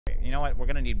You know what? We're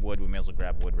gonna need wood. We may as well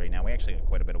grab wood right now. We actually got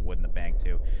quite a bit of wood in the bank,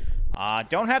 too.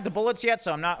 Don't have the bullets yet,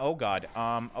 so I'm not... Oh, God.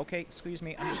 Okay, excuse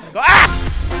me. I'm just gonna go... Ah!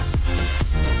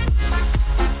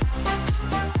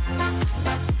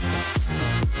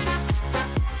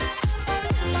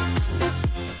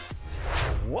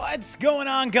 What's going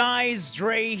on, guys?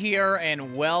 Drae here,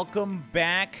 and welcome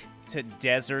back to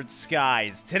Desert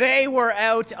Skies. Today, we're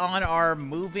out on our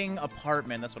moving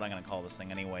apartment. That's what I'm gonna call this thing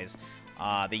anyways.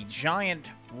 The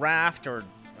giant raft, or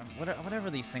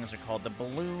whatever these things are called. The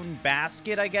balloon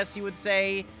basket, I guess you would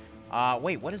say.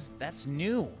 Wait, what is... That's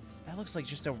new. That looks like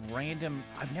just a random...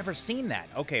 I've never seen that.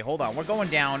 Okay, hold on. We're going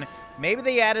down. Maybe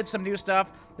they added some new stuff.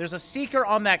 There's a seeker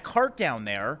on that cart down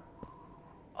there.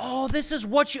 Oh, this is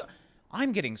what you...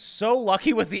 I'm getting so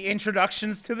lucky with the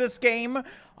introductions to this game.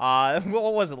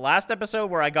 What was it, last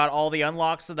episode where I got all the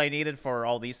unlocks that I needed for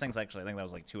all these things? Actually, I think that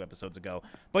was like 2 episodes ago.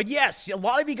 But yes, a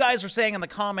lot of you guys were saying in the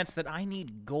comments that I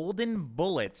need golden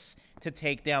bullets to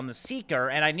take down the Seeker,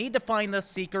 and I need to find the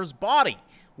Seeker's body.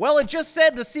 Well, it just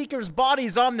said the Seeker's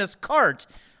body's on this cart.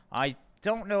 I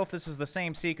don't know if this is the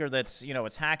same Seeker that's, you know,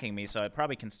 attacking me, so it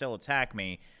probably can still attack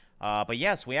me. But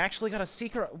yes, we actually got a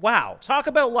Seeker. Wow, talk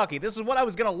about lucky. This is what I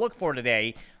was going to look for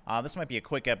today. This might be a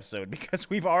quick episode because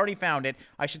we've already found it.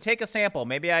 I should take a sample.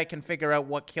 Maybe I can figure out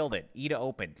what killed it. E to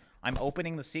open. I'm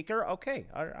opening the Seeker? Okay,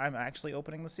 I'm actually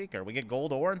opening the Seeker. We get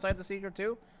gold ore inside the Seeker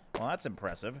too? Well, that's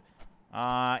impressive.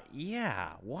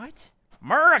 Yeah, what?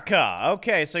 America!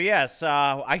 Okay, so yes,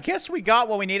 I guess we got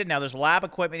what we needed. Now, there's lab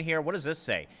equipment here. What does this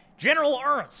say? General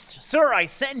Ernst, sir, I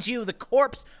send you the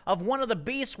corpse of one of the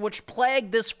beasts which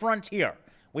plagued this frontier.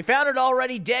 We found it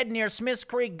already dead near Smith's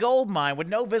Creek gold mine with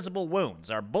no visible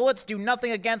wounds. Our bullets do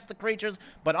nothing against the creatures,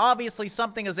 but obviously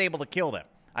something is able to kill them.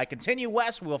 I continue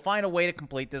west. We will find a way to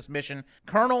complete this mission.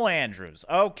 Colonel Andrews.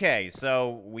 Okay,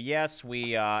 so yes,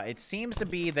 it seems to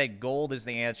be that gold is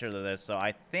the answer to this, so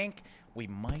I think we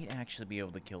might actually be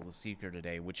able to kill the Seeker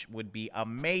today, which would be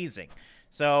amazing.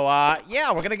 So, yeah,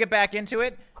 we're going to get back into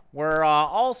it. We're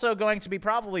also going to be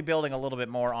probably building a little bit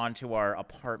more onto our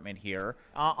apartment here.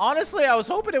 Honestly, I was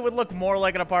hoping it would look more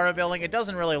like an apartment building. It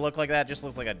doesn't really look like that. It just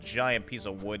looks like a giant piece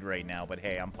of wood right now. But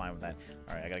hey, I'm fine with that.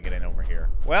 All right, I gotta get in over here.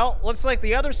 Well, looks like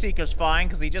the other Seeker's fine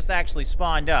because he just actually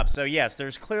spawned up. So yes,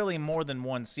 there's clearly more than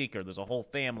one Seeker. There's a whole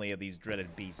family of these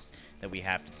dreaded beasts that we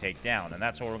have to take down. And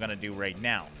that's what we're gonna do right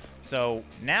now. So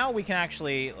now we can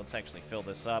actually, let's actually fill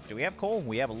this up. Do we have coal?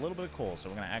 We have a little bit of coal. So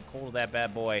we're gonna add coal to that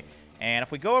bad boy. And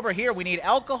if we go over here, we need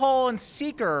alcohol and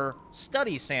Seeker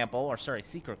study sample, or sorry,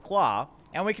 Seeker claw,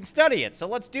 and we can study it. So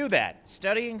let's do that.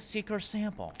 Studying Seeker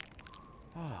sample.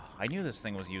 Oh, I knew this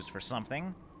thing was used for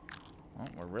something. Well,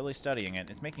 we're really studying it.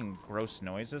 It's making gross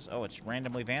noises. Oh, it's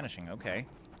randomly vanishing. Okay.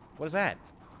 What is that?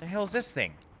 What the hell is this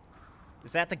thing?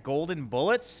 Is that the golden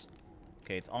bullets?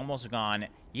 Okay, it's almost gone.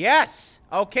 Yes!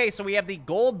 Okay, so we have the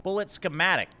gold bullet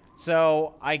schematic.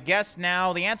 So, I guess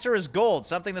now the answer is gold.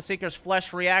 Something the Seeker's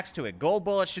flesh reacts to it. Gold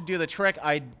bullets should do the trick.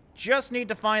 I just need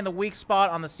to find the weak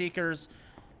spot on the Seeker's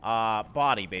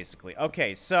body, basically.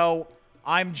 Okay, so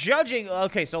I'm judging...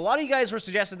 Okay, so a lot of you guys were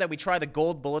suggested that we try the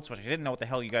gold bullets, which I didn't know what the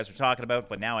hell you guys were talking about,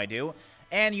 but now I do.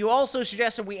 And you also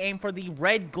suggested we aim for the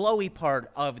red glowy part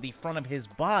of the front of his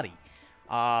body.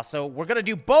 So we're going to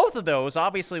do both of those.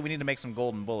 Obviously, we need to make some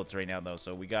golden bullets right now, though.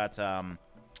 So we got...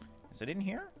 Is it in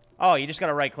here? Oh, you just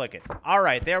gotta right-click it. All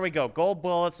right, there we go. Gold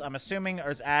bullets, I'm assuming,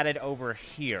 is added over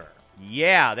here.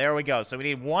 Yeah, there we go. So we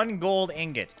need 1 gold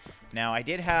ingot. Now, I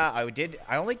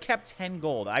only kept 10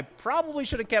 gold. I probably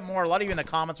should have kept more. A lot of you in the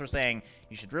comments were saying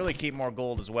you should really keep more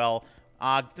gold as well.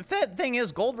 The thing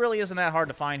is, gold really isn't that hard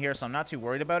to find here, so I'm not too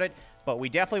worried about it. But we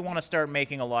definitely want to start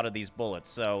making a lot of these bullets.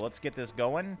 So let's get this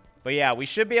going. But yeah, we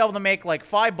should be able to make like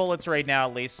 5 bullets right now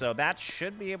at least. So that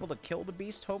should be able to kill the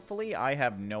beast, hopefully. I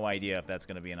have no idea if that's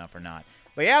going to be enough or not.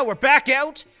 But yeah, we're back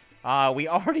out. We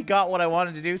already got what I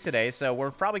wanted to do today. So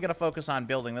we're probably going to focus on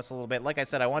building this a little bit. Like I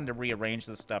said, I wanted to rearrange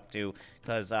this stuff too.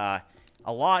 Because a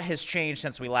lot has changed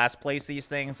since we last placed these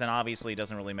things, and obviously it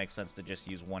doesn't really make sense to just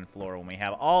use 1 floor when we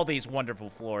have all these wonderful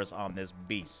floors on this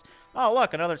beast. Oh,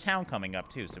 look, another town coming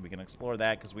up, too, so we can explore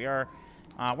that, because we're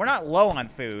not low on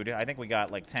food. I think we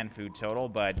got, like, 10 food total,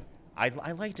 but I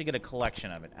like to get a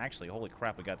collection of it. Actually, holy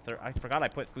crap, we got... I forgot I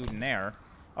put food in there.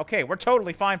 Okay, we're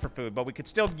totally fine for food, but we could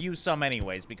still use some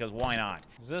anyways, because why not?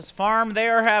 Does this farm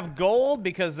there have gold?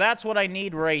 Because that's what I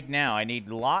need right now. I need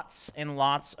lots and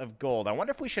lots of gold. I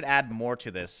wonder if we should add more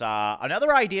to this.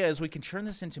 Another idea is we can turn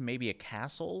this into maybe a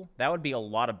castle. That would be a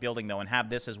lot of building, though, and have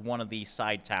this as one of the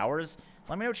side towers.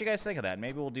 Let me know what you guys think of that.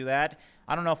 Maybe we'll do that.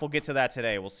 I don't know if we'll get to that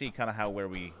today. We'll see kind of where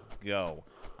we go.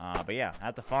 But yeah,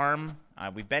 at the farm,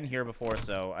 we've been here before,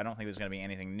 so I don't think there's going to be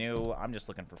anything new. I'm just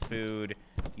looking for food,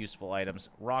 useful items.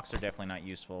 Rocks are definitely not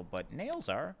useful, but nails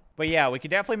are. But yeah, we could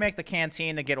definitely make the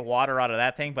canteen to get water out of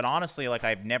that thing, but honestly, like,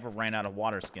 I've never ran out of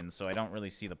water skins, so I don't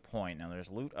really see the point. Now, there's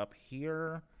loot up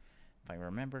here, if I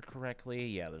remember correctly.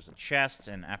 Yeah, there's a chest,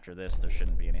 and after this, there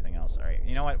shouldn't be anything else. All right,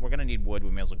 you know what? We're going to need wood.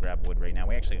 We may as well grab wood right now.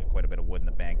 We actually got quite a bit of wood in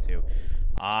the bank, too.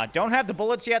 Don't have the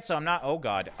bullets yet, so I'm not... Oh,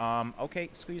 God. Okay,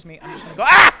 excuse me. I'm just gonna go...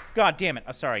 Ah! God damn it.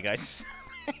 Oh, sorry, guys.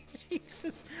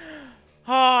 Jesus.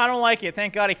 Oh, I don't like it.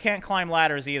 Thank God he can't climb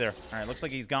ladders either. All right, looks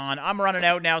like he's gone. I'm running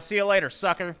out now. See you later,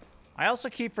 sucker. I also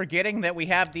keep forgetting that we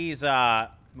have these,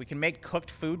 we can make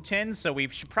cooked food tins, so we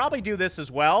should probably do this as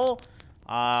well,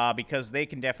 because they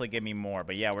can definitely give me more.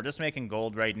 But yeah, we're just making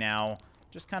gold right now.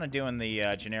 Just kind of doing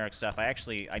the generic stuff. I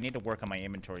need to work on my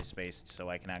inventory space so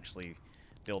I can actually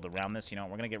build around this. You know,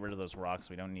 we're going to get rid of those rocks.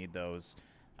 We don't need those.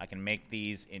 I can make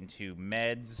these into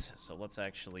meds, so let's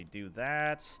actually do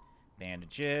that.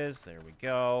 Bandages, there we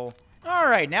go. All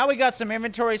right, now we got some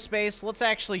inventory space. Let's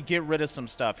actually get rid of some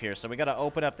stuff here. So we got to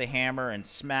open up the hammer and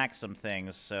smack some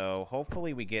things. So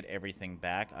hopefully we get everything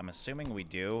back. I'm assuming we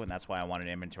do, and that's why I wanted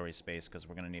inventory space, because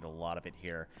we're going to need a lot of it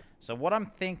here. So what I'm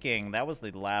thinking, that was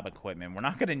the lab equipment. We're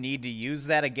not going to need to use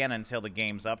that again until the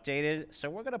game's updated. So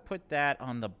we're going to put that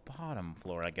on the bottom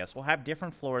floor, I guess. We'll have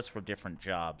different floors for different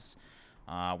jobs.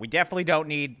 We definitely don't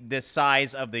need this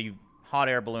size of the hot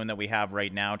air balloon that we have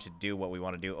right now to do what we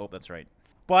want to do. Oh, that's right.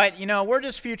 But, you know, we're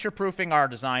just future-proofing our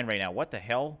design right now. What the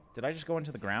hell? Did I just go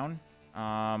into the ground?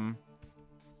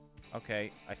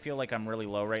 Okay. I feel like I'm really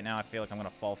low right now. I feel like I'm going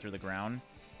to fall through the ground.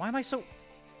 Why am I so...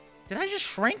 Did I just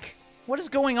shrink? What is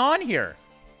going on here?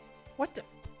 What the...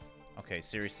 Okay,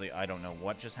 seriously, I don't know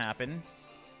what just happened.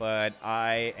 But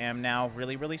I am now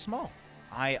really, really small.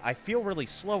 I feel really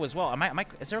slow as well.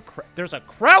 Is there there's a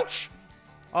crouch?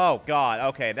 Oh, God.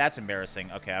 Okay, that's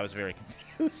embarrassing. Okay, I was very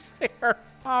confused there.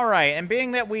 All right, and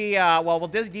being that we, well, we'll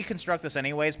deconstruct this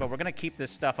anyways, but we're going to keep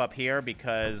this stuff up here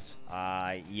because,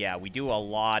 yeah, we do a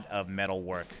lot of metal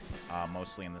work,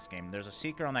 mostly in this game. There's a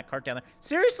seeker on that cart down there.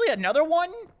 Seriously, another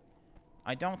one?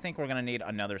 I don't think we're going to need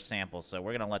another sample, so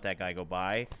we're going to let that guy go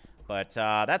by. But,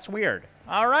 that's weird.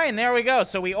 All right, and there we go.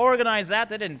 So we organized that.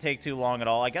 That didn't take too long at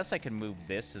all. I guess I can move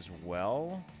this as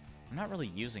well. I'm not really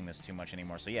using this too much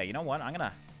anymore. So, yeah, you know what? I'm going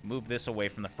to move this away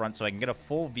from the front so I can get a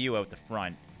full view out the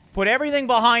front. Put everything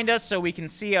behind us so we can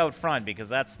see out front, because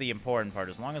that's the important part.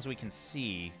 As long as we can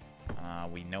see,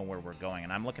 we know where we're going.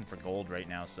 And I'm looking for gold right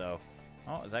now, so...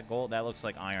 Oh, is that gold? That looks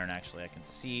like iron, actually.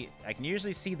 I can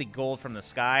usually see the gold from the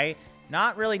sky.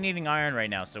 Not really needing iron right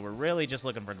now, so we're really just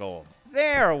looking for gold.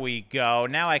 There we go.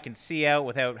 Now I can see out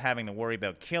without having to worry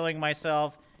about killing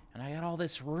myself. And I got all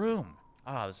this room.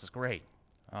 Oh, this is great.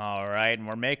 All right, and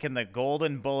we're making the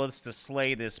golden bullets to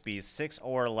slay this beast. 6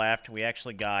 ore left. We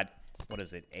actually got, what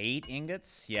is it, 8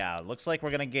 ingots? Yeah, looks like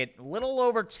we're going to get a little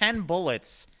over 10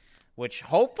 bullets, which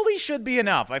hopefully should be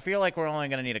enough. I feel like we're only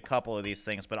going to need a couple of these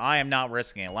things, but I am not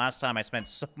risking it. Last time I spent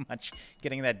so much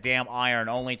getting that damn iron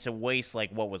only to waste,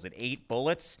 like, what was it, 8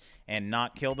 bullets and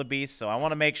not kill the beast. So I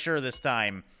want to make sure this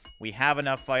time we have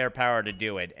enough firepower to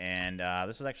do it. And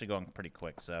this is actually going pretty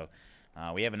quick, so...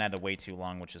 we haven't had to wait too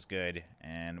long, which is good,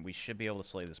 and we should be able to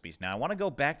slay this beast. Now, I want to go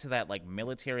back to that, like,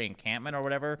 military encampment or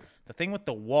whatever, the thing with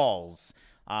the walls,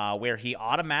 where he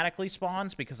automatically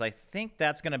spawns, because I think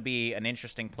that's going to be an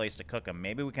interesting place to cook him.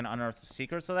 Maybe we can unearth the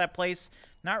secrets of that place.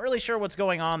 Not really sure what's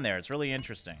going on there. It's really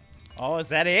interesting. Oh, is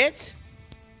that it?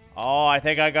 Oh, I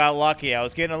think I got lucky. I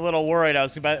was getting a little worried. I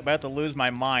was about to lose my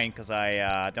mind, because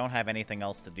I don't have anything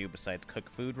else to do besides cook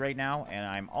food right now, and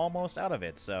I'm almost out of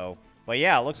it, so... But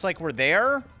yeah, it looks like we're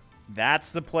there.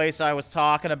 That's the place I was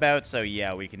talking about. So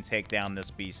yeah, we can take down this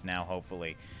beast now,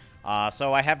 hopefully.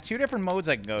 So I have 2 different modes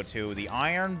I can go to. The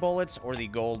iron bullets or the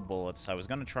gold bullets. I was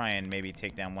going to try and maybe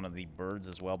take down one of the birds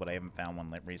as well, but I haven't found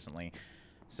one recently.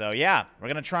 So yeah, we're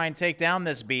going to try and take down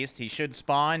this beast. He should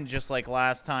spawn just like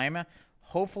last time.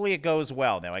 Hopefully it goes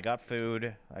well. Now, I got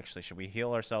food. Actually, should we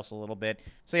heal ourselves a little bit?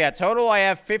 So, yeah, total I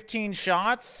have 15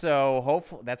 shots, so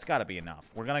hopefully that's got to be enough.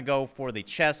 We're going to go for the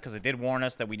chest, because it did warn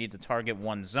us that we need to target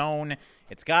one zone.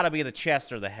 It's got to be the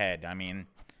chest or the head. I mean,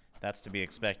 that's to be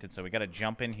expected. So, we got to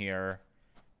jump in here,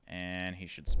 and he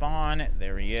should spawn.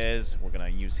 There he is. We're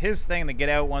going to use his thing to get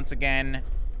out once again.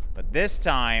 But this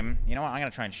time, you know what? I'm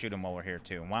going to try and shoot him while we're here,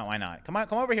 too. Why not? Come on,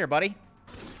 come over here, buddy.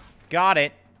 Got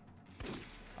it.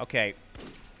 Okay.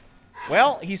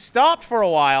 Well, he stopped for a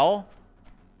while.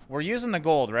 We're using the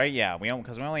gold, right? Yeah,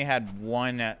 because we only had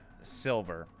 1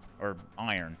 silver or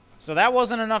iron. So that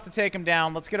wasn't enough to take him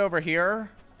down. Let's get over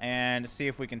here and see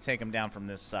if we can take him down from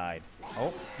this side.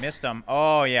 Oh, missed him.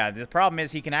 Oh, yeah. The problem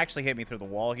is he can actually hit me through the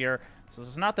wall here. So this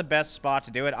is not the best spot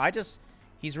to do it.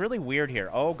 He's really weird here.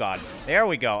 Oh, God. There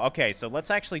we go. Okay, so let's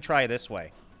actually try this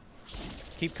way.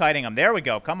 Keep kiting him. There we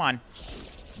go. Come on.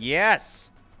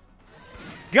 Yes.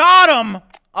 Got him!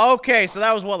 Okay, so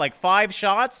that was what, like 5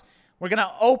 shots? We're going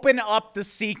to open up the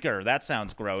Seeker. That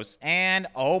sounds gross. And,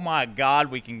 oh my God,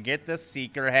 we can get the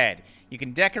Seeker head. You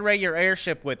can decorate your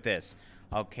airship with this.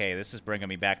 Okay, this is bringing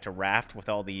me back to Raft with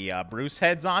all the Bruce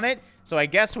heads on it. So I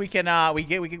guess we can we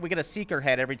get a Seeker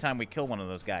head every time we kill one of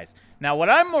those guys. Now, what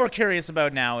I'm more curious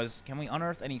about now is, can we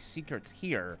unearth any secrets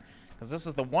here? Because this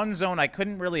is the one zone I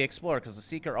couldn't really explore because the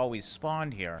Seeker always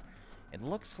spawned here. It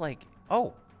looks like...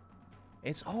 Oh,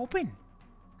 it's open.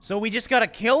 So we just gotta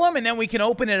kill him and then we can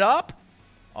open it up?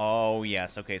 Oh,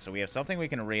 yes. Okay, so we have something we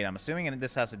can read. I'm assuming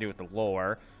this has to do with the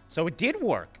lore. So it did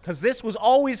work, because this was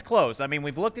always closed. I mean,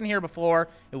 we've looked in here before.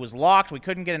 It was locked. We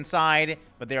couldn't get inside,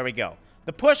 but there we go.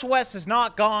 The push west has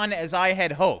not gone as I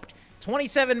had hoped.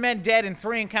 27 men dead in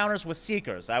 3 encounters with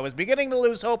Seekers. I was beginning to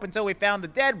lose hope until we found the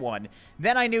dead one.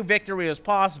 Then I knew victory was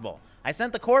possible. I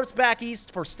sent the corpse back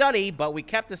east for study, but we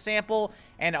kept the sample,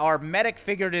 and our medic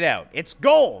figured it out. It's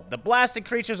gold! The blasted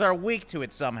creatures are weak to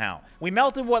it somehow. We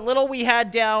melted what little we had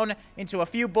down into a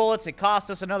few bullets. It cost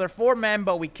us another 4 men,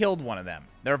 but we killed one of them.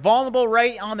 They're vulnerable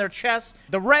right on their chests.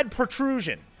 The red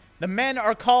protrusion. The men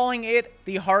are calling it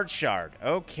the Heart Shard.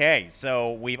 Okay,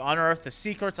 so we've unearthed the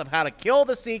secrets of how to kill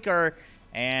the Seeker,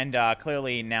 and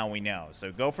clearly now we know.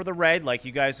 So go for the red, like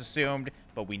you guys assumed,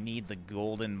 but we need the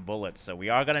golden bullets. So we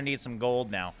are going to need some gold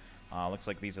now. Looks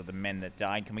like these are the men that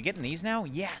died. Can we get in these now?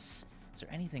 Yes. Is there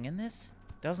anything in this?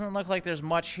 Doesn't look like there's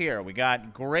much here. We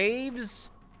got graves,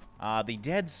 the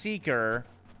dead Seeker.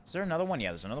 Is there another one? Yeah,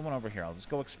 there's another one over here. I'll just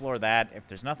go explore that. If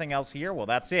there's nothing else here, well,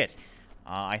 that's it.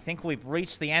 I think we've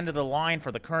reached the end of the line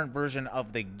for the current version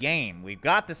of the game. We've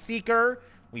got the Seeker.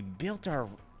 We built our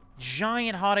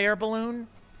giant hot air balloon.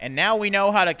 And now we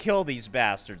know how to kill these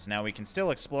bastards. Now, we can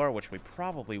still explore, which we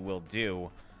probably will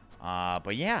do.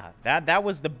 But yeah, that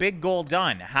was the big goal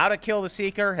done. How to kill the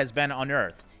Seeker has been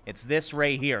unearthed. It's this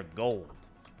right here, gold.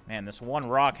 Man, this one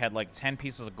rock had like 10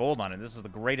 pieces of gold on it. This is the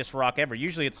greatest rock ever.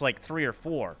 Usually it's like 3 or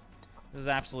 4. This is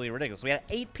absolutely ridiculous. We had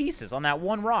 8 pieces on that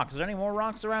one rock. Is there any more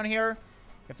rocks around here?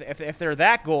 If they're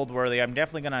that gold worthy, I'm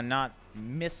definitely going to not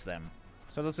miss them.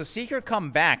 So does the Seeker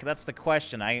come back? That's the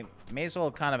question. I may as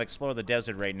well kind of explore the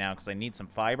desert right now because I need some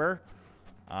fiber.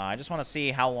 I just want to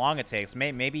see how long it takes.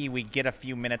 Maybe we get a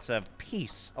few minutes of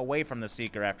peace away from the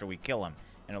Seeker after we kill him.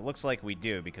 And it looks like we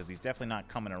do because he's definitely not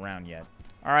coming around yet.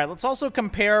 All right, let's also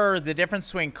compare the difference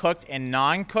between cooked and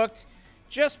non-cooked.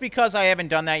 Just because I haven't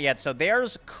done that yet. So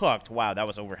there's cooked. Wow, that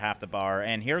was over half the bar.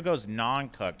 And here goes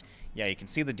non-cooked. Yeah, you can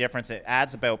see the difference. It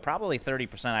adds about probably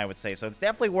 30%, I would say. So it's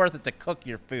definitely worth it to cook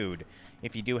your food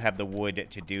if you do have the wood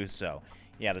to do so.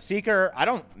 Yeah, the Seeker,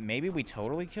 maybe we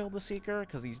totally killed the Seeker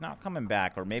because he's not coming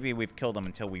back. Or maybe we've killed him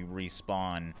until we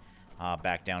respawn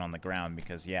back down on the ground.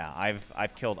 Because, yeah,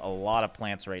 I've killed a lot of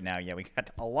plants right now. Yeah, we got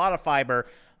a lot of fiber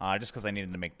just because I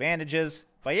needed to make bandages.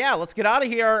 But, yeah, let's get out of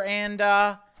here and...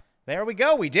 there we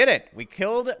go. We did it. We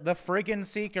killed the friggin'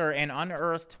 Seeker and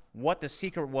unearthed what the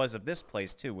secret was of this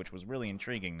place, too, which was really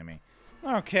intriguing to me.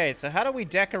 Okay, so how do we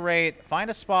decorate? Find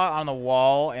a spot on the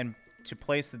wall and to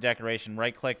place the decoration.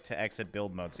 Right-click to exit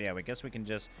build mode. So, yeah, I guess we can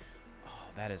just... Oh,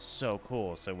 that is so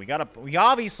cool. So we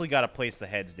obviously got to place the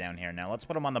heads down here. Now, let's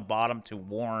put them on the bottom to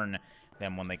warn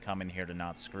them when they come in here to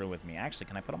not screw with me. Actually,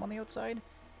 can I put them on the outside?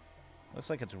 Looks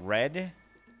like it's red.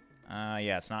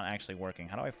 Yeah, it's not actually working.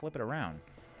 How do I flip it around?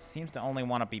 Seems to only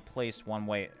want to be placed one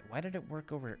way. Why did it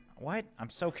work over... What? I'm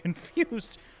so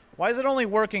confused. Why is it only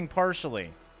working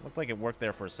partially? Looked like it worked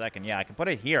there for a second. Yeah, I can put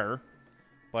it here,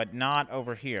 but not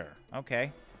over here.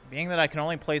 Okay. Being that I can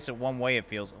only place it one way, it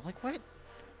feels... Like, what?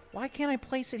 Why can't I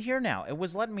place it here now? It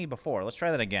was letting me before. Let's try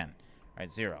that again. All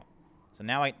right, 0. So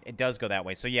now it does go that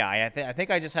way. So, yeah, I think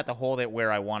I just have to hold it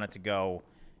where I want it to go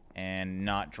and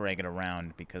not drag it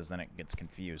around because then it gets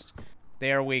confused.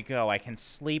 There we go. I can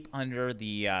sleep under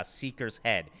the Seeker's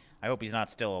head. I hope he's not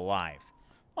still alive.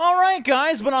 All right,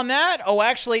 guys. But on that... Oh,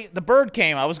 actually, the bird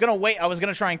came. I was going to wait. I was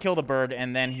going to try and kill the bird,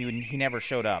 and then he never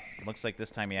showed up. Looks like this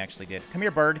time he actually did. Come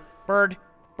here, bird. Bird.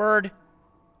 Bird.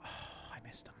 Oh, I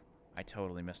missed him. I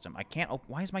totally missed him. I can't... Oh,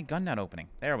 why is my gun not opening?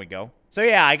 There we go. So,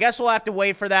 yeah, I guess we'll have to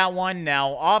wait for that one.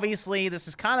 Now, obviously, this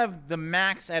is kind of the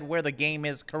max at where the game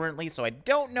is currently, so I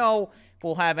don't know if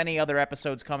we'll have any other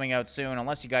episodes coming out soon,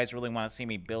 unless you guys really want to see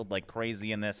me build like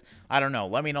crazy in this. I don't know.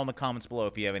 Let me know in the comments below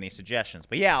if you have any suggestions.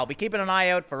 But, yeah, I'll be keeping an eye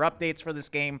out for updates for this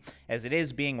game, as it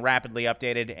is being rapidly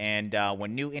updated, and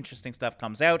when new interesting stuff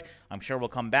comes out, I'm sure we'll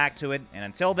come back to it. And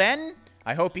until then,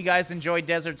 I hope you guys enjoyed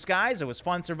Desert Skies. It was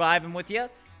fun surviving with you.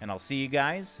 And I'll see you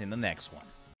guys in the next one.